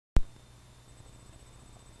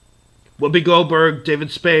Whoopi Goldberg,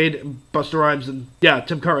 David Spade, Busta Rhymes, and yeah,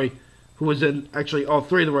 Tim Curry, who was in actually all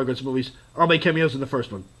three of the Rugrats movies, all made cameos in the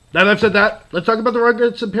first one. Now that I've said that, let's talk about the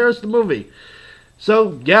Rugrats in Paris, the movie.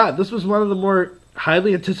 So yeah, this was one of the more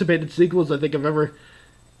highly anticipated sequels I think I've ever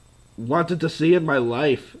wanted to see in my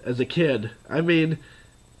life as a kid. I mean,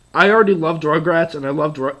 I already loved Rugrats, and I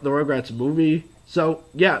loved the Rugrats movie. So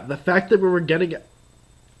yeah, the fact that we were getting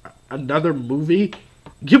another movie,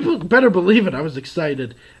 you better believe it, I was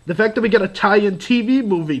excited. The fact that we get a tie-in TV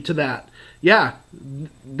movie to that. Yeah,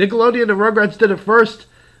 Nickelodeon and Rugrats did it first,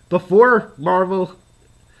 before Marvel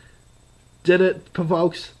did it,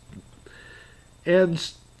 folks.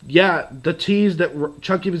 And yeah, the tease that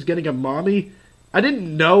Chucky was getting a mommy, I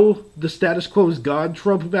didn't know the status quo is God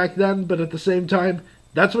trope back then, but at the same time,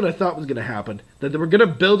 that's what I thought was going to happen. That they were going to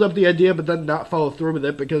build up the idea, but then not follow through with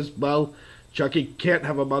it because, well, Chucky can't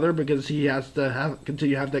have a mother because he has to have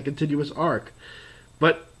that continuous arc.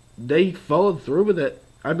 But they followed through with it.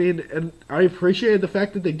 I mean, and I appreciated the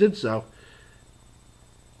fact that they did so.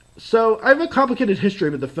 So, I have a complicated history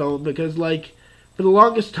with the film because, like, for the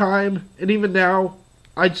longest time, and even now,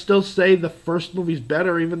 I'd still say the first movie's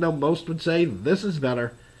better, even though most would say this is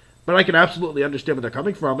better. But I can absolutely understand where they're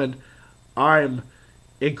coming from, and I'm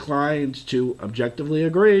inclined to objectively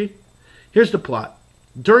agree. Here's the plot.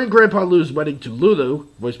 During Grandpa Lou's wedding to Lulu,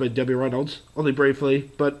 voiced by Debbie Reynolds, only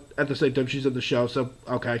briefly, but at the same time she's in the show, so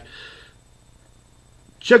okay.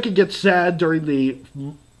 Chucky gets sad during the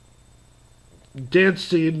dance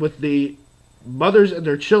scene with the mothers and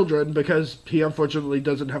their children because he unfortunately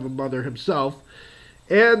doesn't have a mother himself,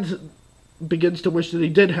 and begins to wish that he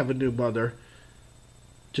did have a new mother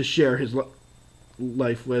to share his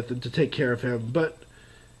life with and to take care of him.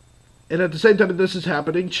 And at the same time that this is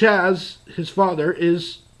happening, Chaz, his father,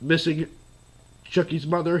 is missing Chucky's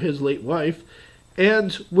mother, his late wife,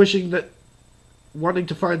 and wanting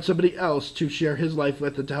to find somebody else to share his life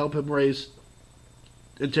with and to help him raise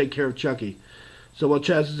and take care of Chucky. So while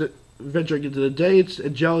Chaz is venturing into the dates,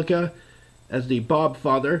 Angelica, as the Bob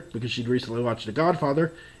father, because she'd recently watched The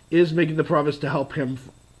Godfather, is making the promise to help him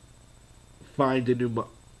find a new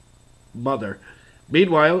mother.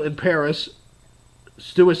 Meanwhile, in Paris,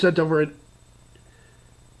 Stu is sent over a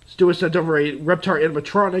Reptar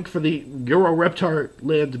animatronic for the Euro Reptar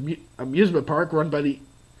Land amusement park run by the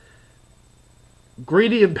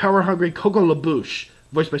greedy and power-hungry Coco LaBouche,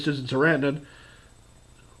 voiced by Susan Sarandon.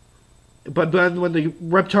 But then when the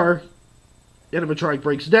Reptar animatronic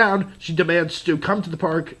breaks down, she demands Stu come to the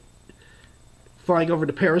park, flying over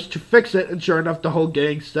to Paris to fix it, and sure enough, the whole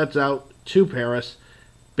gang sets out to Paris,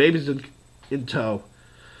 babies in tow.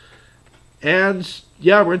 And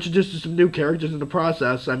yeah, we're introduced to some new characters in the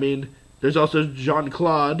process. I mean, there's also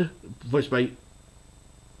Jean-Claude, voiced by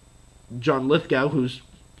John Lithgow, who's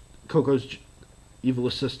Coco's evil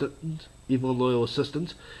and loyal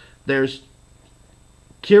assistant. There's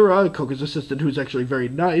Kira, Coco's assistant, who's actually very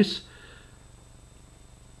nice.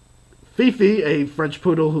 Fifi, a French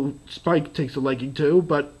poodle who Spike takes a liking to,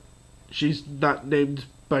 but she's not named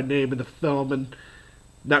by name in the film and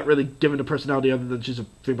not really given a personality other than she's a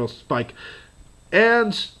female Spike.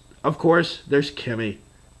 And, of course, there's Kimi,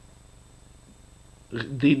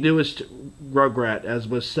 the newest Rugrat, as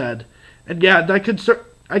was said. And yeah,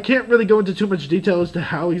 I can't really go into too much detail as to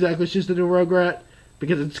how exactly she's the new Rugrat,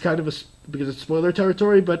 because it's because it's spoiler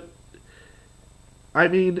territory, but I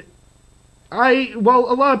mean, a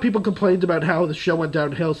lot of people complained about how the show went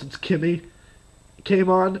downhill since Kimi came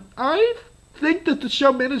on. I think that the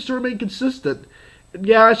show managed to remain consistent.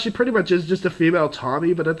 Yeah, she pretty much is just a female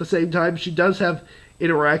Tommy, but at the same time, she does have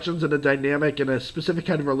interactions and a dynamic and a specific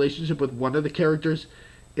kind of relationship with one of the characters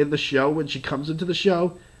in the show when she comes into the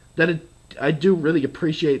show. I do really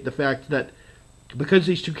appreciate the fact that because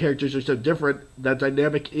these two characters are so different, that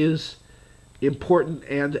dynamic is important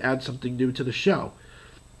and adds something new to the show.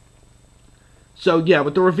 So yeah,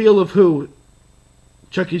 with the reveal of who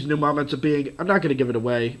Chucky's new mom ends up being, I'm not going to give it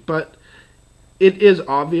away, but it is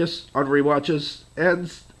obvious on rewatches,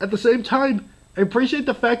 and at the same time, I appreciate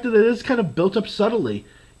the fact that it is kind of built up subtly.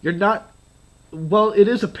 It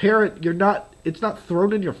is apparent, it's not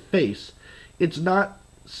thrown in your face. It's not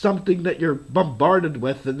something that you're bombarded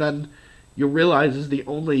with and then you realize is the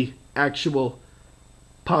only actual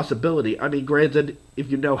possibility. I mean, granted, if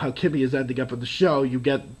you know how Kimi is ending up in the show, you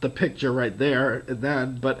get the picture right there and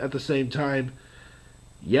then, but at the same time,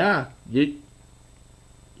 yeah,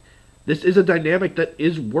 this is a dynamic that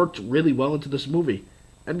is worked really well into this movie.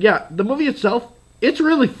 And yeah, the movie itself, it's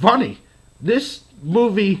really funny. This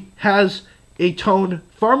movie has a tone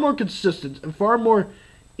far more consistent and far more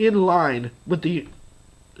in line with the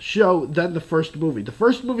show than the first movie. The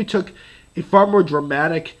first movie took a far more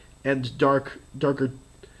dramatic and darker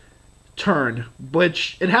turn,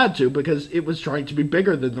 which it had to because it was trying to be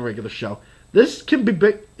bigger than the regular show. This can be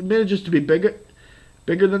big, manages to be bigger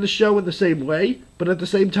than the show in the same way, but at the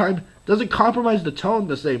same time doesn't compromise the tone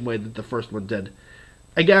the same way that the first one did.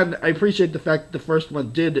 Again, I appreciate the fact that the first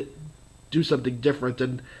one did do something different,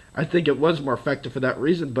 and I think it was more effective for that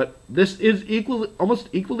reason, but this is almost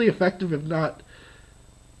equally effective, if not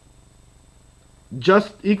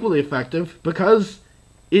just equally effective, because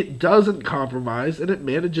it doesn't compromise and it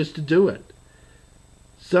manages to do it.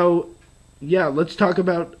 So, yeah, let's talk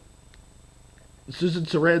about Susan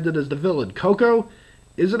Sarandon as the villain. Coco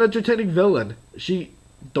is an entertaining villain.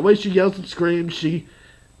 The way she yells and screams, she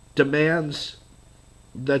demands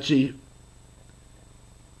that she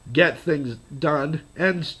get things done,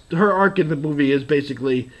 and her arc in the movie is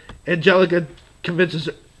basically Angelica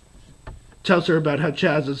tells her about how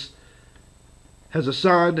Chaz has a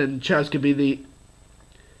son, and Chaz can be the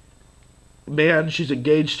man she's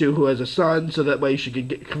engaged to who has a son, so that way she can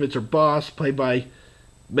convince her boss, played by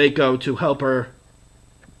Mako, to help her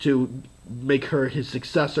to make her his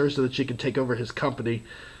successor so that she can take over his company.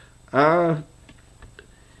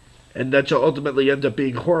 And that she'll ultimately end up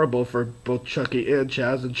being horrible for both Chucky and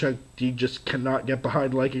Chaz, and Chucky just cannot get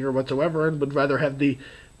behind liking her whatsoever and would rather have the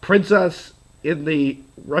princess in the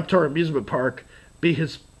Reptar amusement park be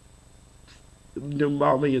his new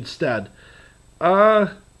mommy instead.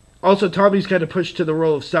 Also, Tommy's kind of pushed to the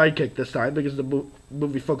role of sidekick this time because the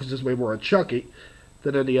movie focuses way more on Chucky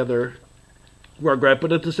than any other Rugrat,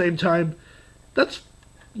 but at the same time, that's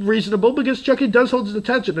reasonable because Chucky does hold his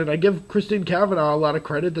attention, and I give Christine Cavanaugh a lot of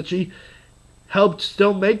credit that she helped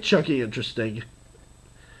still make Chucky interesting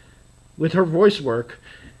with her voice work.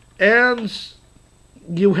 And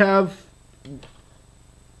you have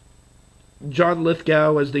John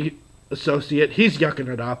Lithgow as the associate. He's yucking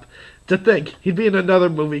it up. To think he'd be in another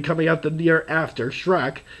movie coming out the year after,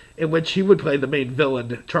 Shrek, in which he would play the main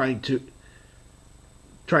villain, trying to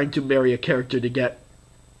marry a character to get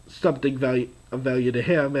something of value to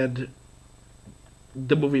him, and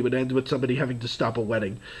the movie would end with somebody having to stop a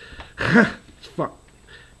wedding. It's fun.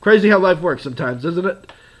 Crazy how life works sometimes, isn't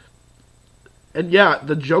it? And yeah,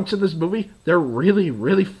 the jokes in this movie, they're really,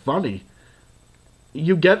 really funny.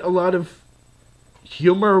 You get a lot of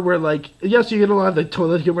humor where, like, yes, you get a lot of the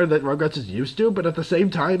toilet humor that Rugrats is used to, but at the same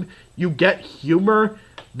time, you get humor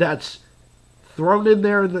that's thrown in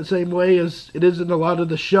there in the same way as it is in a lot of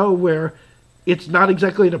the show, where it's not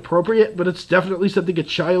exactly inappropriate, but it's definitely something a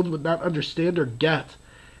child would not understand or get.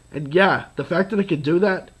 And yeah, the fact that it can do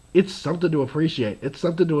that, it's something to appreciate. It's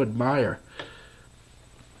something to admire.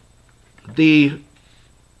 If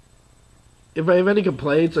I have any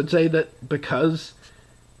complaints, I'd say that because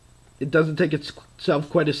it doesn't take itself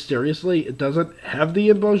quite as seriously, it doesn't have the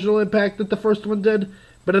emotional impact that the first one did,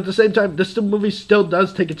 but at the same time, this movie still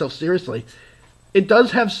does take itself seriously. It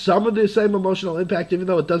does have some of the same emotional impact, even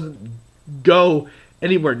though it doesn't go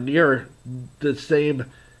anywhere near the same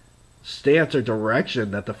stance or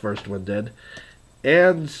direction that the first one did.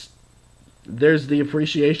 And there's the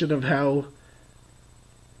appreciation of how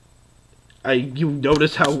you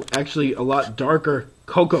notice how actually a lot darker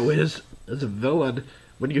Coco is as a villain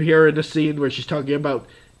when you hear her in a scene where she's talking about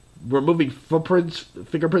removing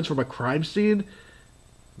fingerprints from a crime scene.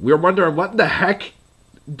 We're wondering what the heck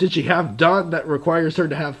did she have done that requires her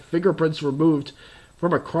to have fingerprints removed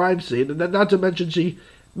from a crime scene. And then, not to mention, she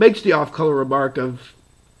makes the off-color remark of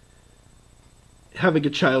having a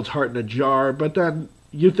child's heart in a jar, but then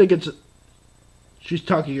you think she's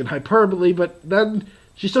talking in hyperbole, but then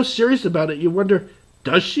she's so serious about it, you wonder,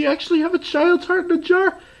 does she actually have a child's heart in a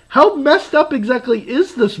jar? How messed up exactly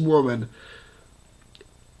is this woman?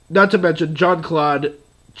 Not to mention Jean-Claude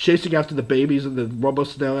chasing after the babies in the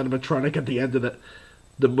Robo-Snail animatronic at the end of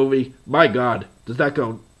the movie. My God, does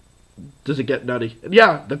it get nutty? And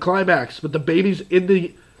yeah, the climax with the babies in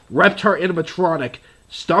the Reptar animatronic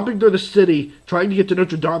stomping through the city, trying to get to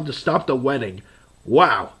Notre Dame to stop the wedding.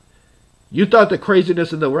 Wow. You thought the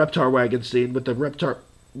craziness in the Reptar wagon scene with the Reptar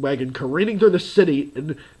wagon careening through the city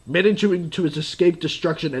and managing to escape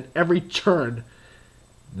destruction at every turn.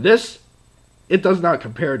 This, it does not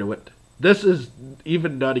compare to it. This is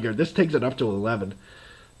even nuttier. This takes it up to 11.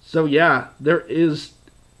 So yeah, there is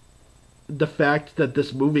the fact that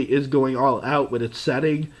this movie is going all out with its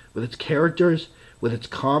setting, with its characters, with its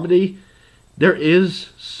comedy. There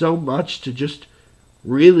is so much to just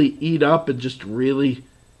really eat up and just really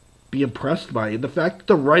be impressed by. And the fact that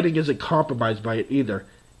the writing isn't compromised by it either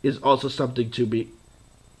is also something to be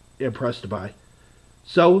impressed by.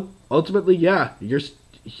 So, ultimately, yeah, you're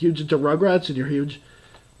huge into Rugrats and you're huge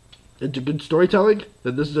into good storytelling,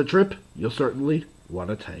 then this is a trip you'll certainly want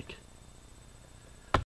to take.